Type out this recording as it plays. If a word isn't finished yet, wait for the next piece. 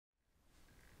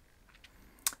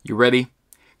You ready?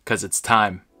 'Cause it's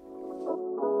time.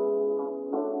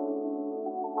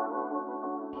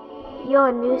 You're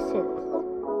a nuisance.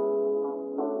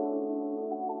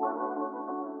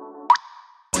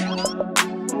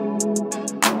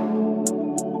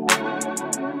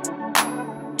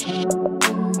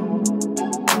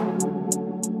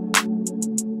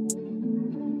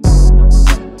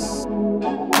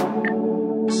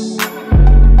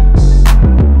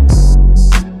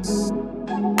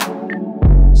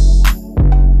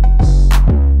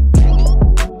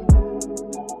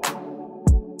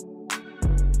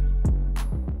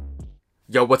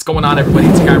 Yo, what's going on, everybody?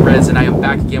 It's your guy Rez, and I am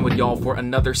back again with y'all for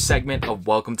another segment of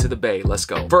Welcome to the Bay. Let's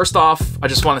go. First off, I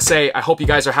just want to say I hope you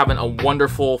guys are having a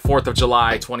wonderful 4th of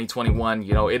July 2021.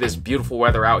 You know, it is beautiful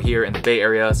weather out here in the Bay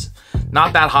Area. It's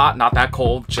not that hot, not that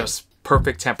cold, just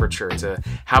perfect temperature to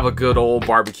have a good old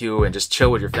barbecue and just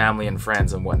chill with your family and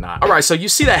friends and whatnot. All right, so you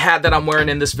see that hat that I'm wearing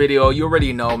in this video. You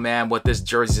already know, man, what this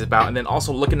jersey is about. And then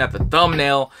also looking at the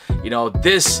thumbnail, you know,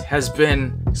 this has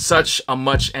been such a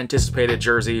much anticipated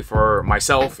jersey for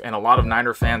myself and a lot of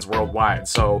Niner fans worldwide.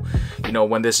 So, you know,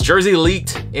 when this jersey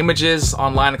leaked images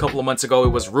online a couple of months ago, it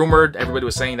was rumored, everybody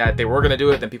was saying that they were gonna do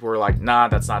it. Then people were like, nah,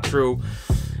 that's not true.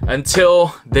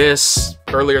 Until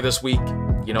earlier this week,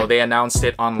 you know, they announced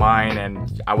it online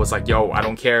and I was like, yo, I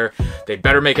don't care. They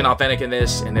better make an authentic in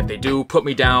this. And if they do, put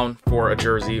me down for a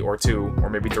jersey or 2 or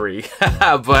maybe 3.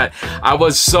 But I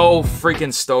was so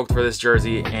freaking stoked for this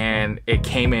jersey and it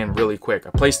came in really quick.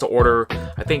 I placed the order,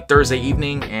 I think Thursday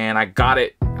evening, and I got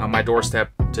it on my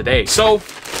doorstep today. So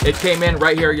it came in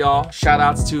right here, y'all. Shout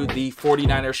outs to the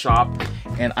 49er shop.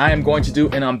 And I am going to do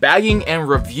an unbagging and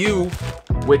review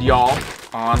with y'all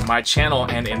on my channel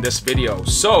and in this video.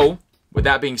 So with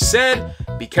that being said,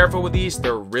 be careful with these.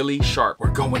 They're really sharp. We're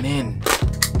going in.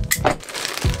 All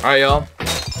right, y'all.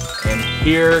 And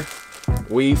here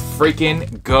we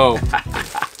freaking go.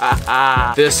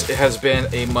 This has been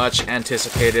a much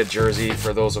anticipated jersey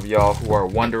for those of y'all who are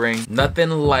wondering. Nothing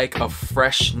like a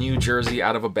fresh new jersey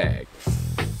out of a bag.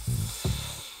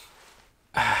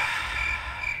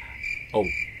 Oh,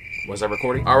 was I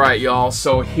recording? All right, y'all.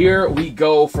 So here we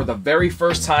go for the very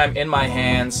first time in my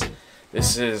hands.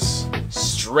 This is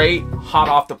straight hot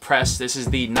off the press. This is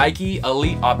the Nike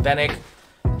Elite Authentic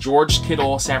George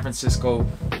Kittle San Francisco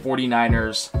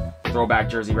 49ers throwback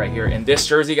jersey right here. And this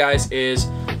jersey, guys, is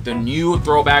the new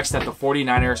throwbacks that the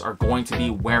 49ers are going to be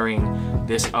wearing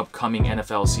this upcoming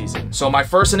NFL season. So my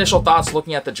first initial thoughts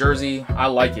looking at the jersey, I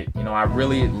like it. You know, I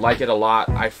really like it a lot.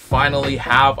 I finally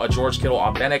have a George Kittle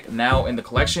Authentic now in the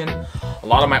collection. A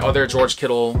lot of my other George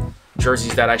Kittle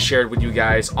jerseys that I shared with you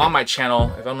guys on my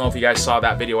channel. I don't know if you guys saw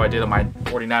that video I did on my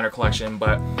 49er collection,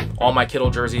 but all my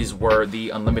Kittle jerseys were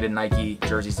the unlimited Nike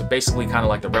jerseys. So basically kind of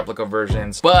like the replica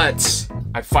versions. But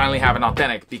I finally have an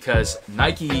authentic because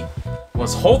Nike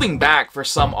was holding back for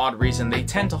some odd reason. They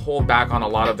tend to hold back on a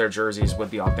lot of their jerseys with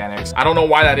the authentics. I don't know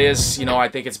why that is. You know, I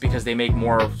think it's because they make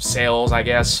more sales, I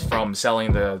guess, from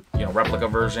selling the, you know, replica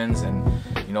versions. And,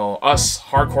 you know, us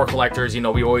hardcore collectors, you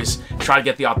know, we always try to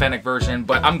get the authentic version.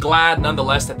 But I'm glad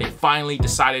nonetheless that they finally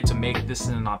decided to make this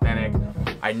in an authentic.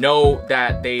 I know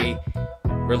that they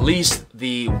released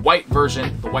the white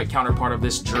version, the white counterpart of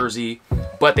this jersey,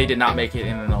 but they did not make it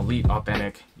in an elite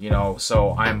authentic, you know.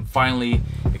 So I'm finally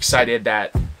excited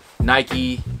that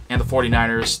Nike and the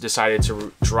 49ers decided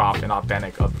to drop an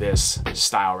authentic of this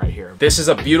style right here. This is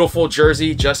a beautiful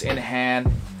jersey just in hand.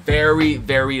 Very,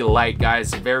 very light,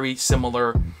 guys. Very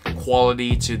similar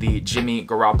quality to the Jimmy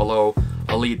Garoppolo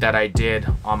Elite that I did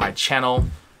on my channel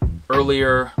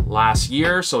earlier last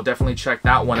year, so definitely check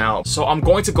that one out. So I'm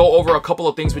going to go over a couple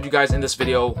of things with you guys in this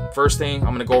video. First thing, I'm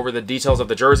going to go over the details of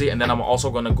the jersey, and then I'm also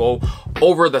going to go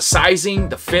over the sizing,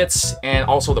 the fits, and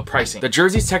also the pricing. The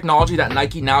jersey's technology that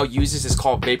Nike now uses is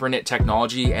called Vapor Knit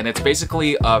technology, and it's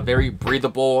basically very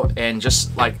breathable and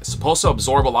just like supposed to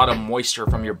absorb a lot of moisture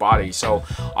from your body. So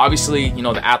obviously, you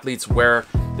know, the athletes wear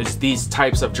these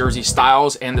types of jersey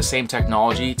styles and the same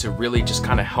technology to really just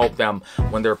kind of help them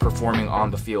when they're performing on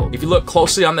the field. If you look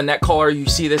closely on the neck collar, you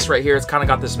see this right here. It's kind of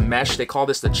got this mesh. They call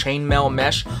this the chainmail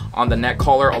mesh on the neck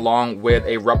collar, along with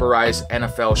a rubberized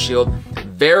NFL shield.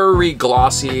 Very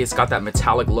glossy. It's got that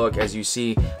metallic look, as you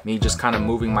see me just kind of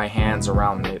moving my hands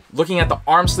around it. Looking at the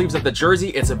arm sleeves of the jersey,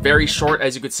 it's a very short.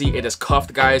 As you can see, it is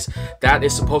cuffed, guys. That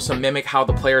is supposed to mimic how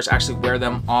the players actually wear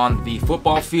them on the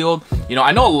football field. You know,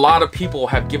 I know a lot of people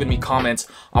have given me comments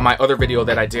on my other video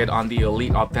that I did on the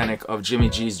Elite Authentic of Jimmy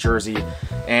G's jersey,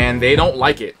 and they don't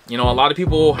like it. You know, a lot of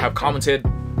people have commented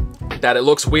that it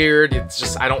looks weird. It's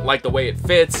just, I don't like the way it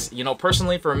fits. You know,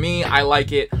 personally for me, I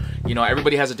like it. You know,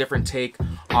 everybody has a different take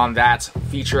on that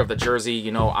feature of the jersey.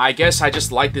 You know, I guess I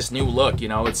just like this new look. You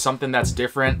know, it's something that's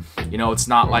different. You know, it's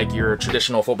not like your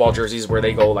traditional football jerseys where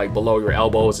they go like below your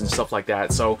elbows and stuff like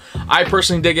that. So I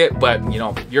personally dig it, but you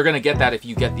know, you're gonna get that if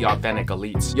you get the authentic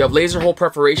elites. You have laser hole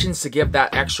perforations to give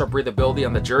that extra breathability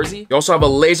on the jersey. You also have a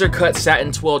laser cut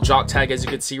satin twill jock tag, as you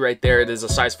can see right there. It is a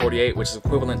size 48, which is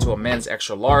equivalent to a men's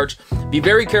extra large. Be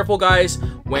very careful, guys,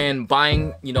 when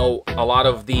buying, you know, a lot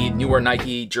of the newer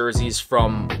Nike jerseys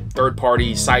from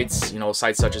third-party sites, you know,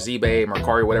 sites such as eBay,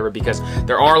 Mercari, whatever, because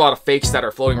there are a lot of fakes that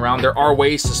are floating around. There are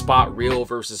ways to spot real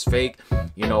versus fake,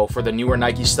 you know, for the newer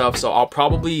Nike stuff. So I'll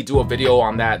probably do a video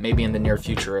on that maybe in the near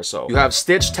future or so. You have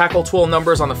stitched tackle twill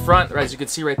numbers on the front. As you can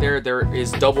see right there, there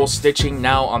is double stitching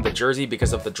now on the jersey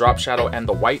because of the drop shadow and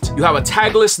the white. You have a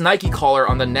tagless Nike collar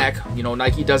on the neck. You know,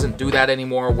 Nike doesn't do that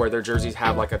anymore where their jerseys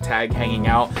have like a tag hanging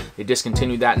out. They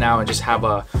discontinued that now and just have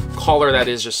a collar that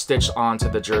is just stitched onto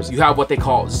the jersey. You have what they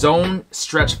call zone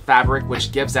stretch fabric,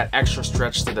 which gives that extra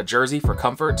stretch to the jersey for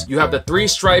comfort. You have the 3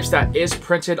 stripes that is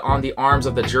printed on the arms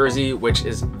of the jersey, which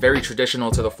is very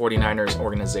traditional to the 49ers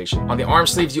organization. On the arm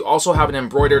sleeves, you also have an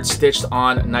embroidered stitched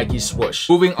on Nike swoosh.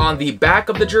 Moving on the back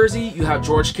of the jersey, you have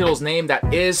George Kittle's name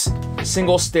that is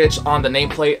single stitch on the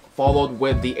nameplate, followed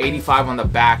with the 85 on the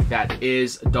back that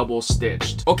is double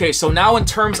stitched. Okay, so now in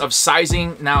terms of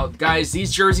sizing, now guys,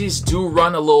 these jerseys do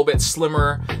run a little bit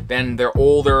slimmer than their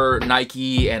older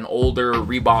Nike and older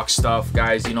Reebok stuff,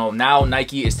 guys. You know, now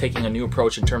Nike is taking a new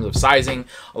approach in terms of sizing.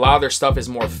 A lot of their stuff is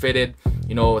more fitted.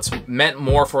 You know, it's meant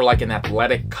more for like an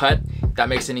athletic cut, if that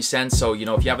makes any sense. So, you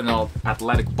know, if you have an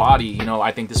athletic body, you know,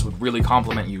 I think this would really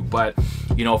complement you. But,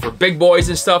 you know, for big boys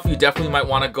and stuff, you definitely might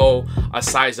want to go a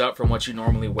size up from what you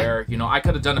normally wear. You know, I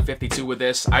could have done a 52 with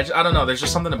this. I don't know. There's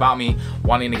just something about me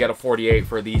wanting to get a 48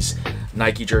 for these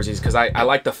Nike jerseys because I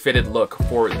like the fitted look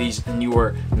for these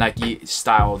newer Nike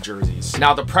style jerseys.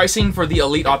 Now, the pricing for the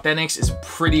Elite Authentics is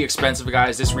pretty expensive,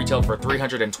 guys. This retailed for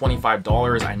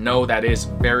 $325. I know that is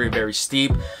very, very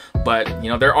steep, but you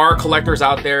know, there are collectors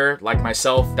out there like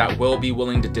myself that will be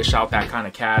willing to dish out that kind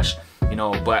of cash. You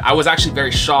know, but I was actually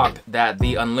very shocked that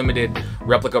the unlimited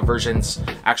replica versions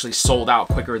actually sold out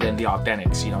quicker than the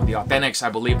Authentics. You know, the Authentics, I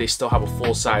believe they still have a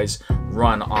full-size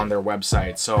run on their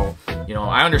website. So, you know,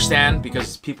 I understand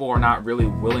because people are not really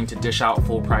willing to dish out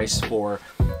full price for,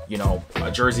 you know, a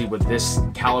jersey with this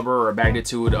caliber or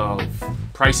magnitude of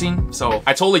pricing. So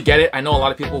I totally get it. I know a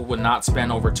lot of people would not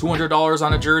spend over $200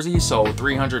 on a jersey, so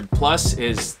 300 plus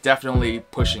is definitely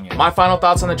pushing it. My final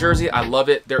thoughts on the jersey, I love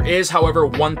it. There is, however,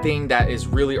 one thing that is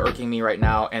really irking me right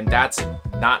now, and that's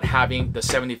not having the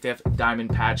 75th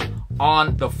diamond patch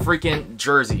on the freaking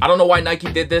jersey. I don't know why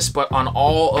Nike did this, but on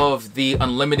all of the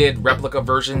unlimited replica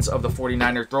versions of the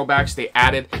 49er throwbacks, they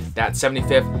added that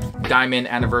 75th diamond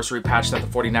anniversary patch that the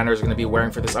 49ers are going to be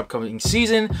wearing for this upcoming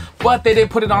season, but they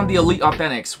didn't put it on the Elite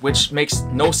Authentics, which makes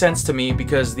no sense to me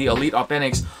because the Elite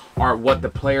Authentics are what the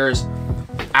players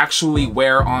actually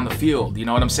wear on the field. You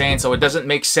know what I'm saying? So it doesn't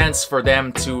make sense for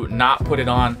them to not put it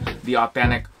on the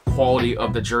authentic quality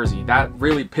of the jersey. That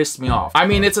really pissed me off. I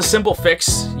mean, it's a simple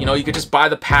fix. You know, you could just buy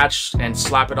the patch and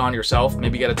slap it on yourself,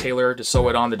 maybe get a tailor to sew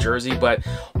it on the jersey, but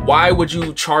why would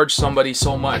you charge somebody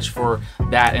so much for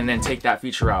that and then take that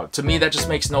feature out? To me, that just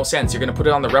makes no sense. You're gonna put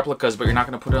it on the replicas, but you're not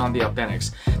gonna put it on the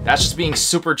Authentics. That's just being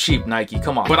super cheap, Nike,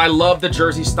 come on. But I love the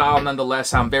jersey style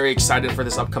nonetheless. I'm very excited for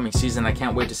this upcoming season. I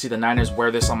can't wait to see the Niners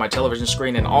wear this on my television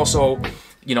screen and also,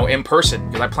 you know, in person,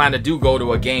 because I plan to go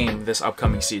to a game this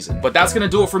upcoming season. But that's gonna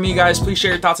do it for me, guys. Please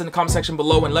share your thoughts in the comment section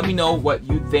below and let me know what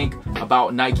you think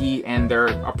about Nike and their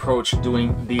approach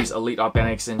doing these Elite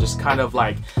Authentics and just kind of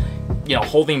like, you know,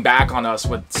 holding back on us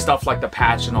with stuff like the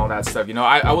patch and all that stuff. You know,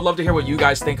 I would love to hear what you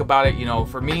guys think about it. You know,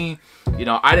 for me, you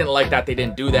know, I didn't like that they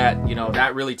didn't do that. You know,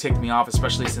 that really ticked me off,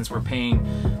 especially since we're paying,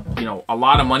 you know, a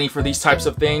lot of money for these types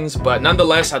of things. But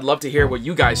nonetheless, I'd love to hear what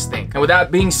you guys think. And with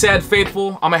that being said,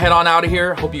 faithful, I'm gonna head on out of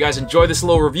here. Hope you guys enjoy this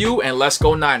little review, and let's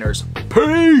go Niners.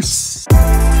 Peace!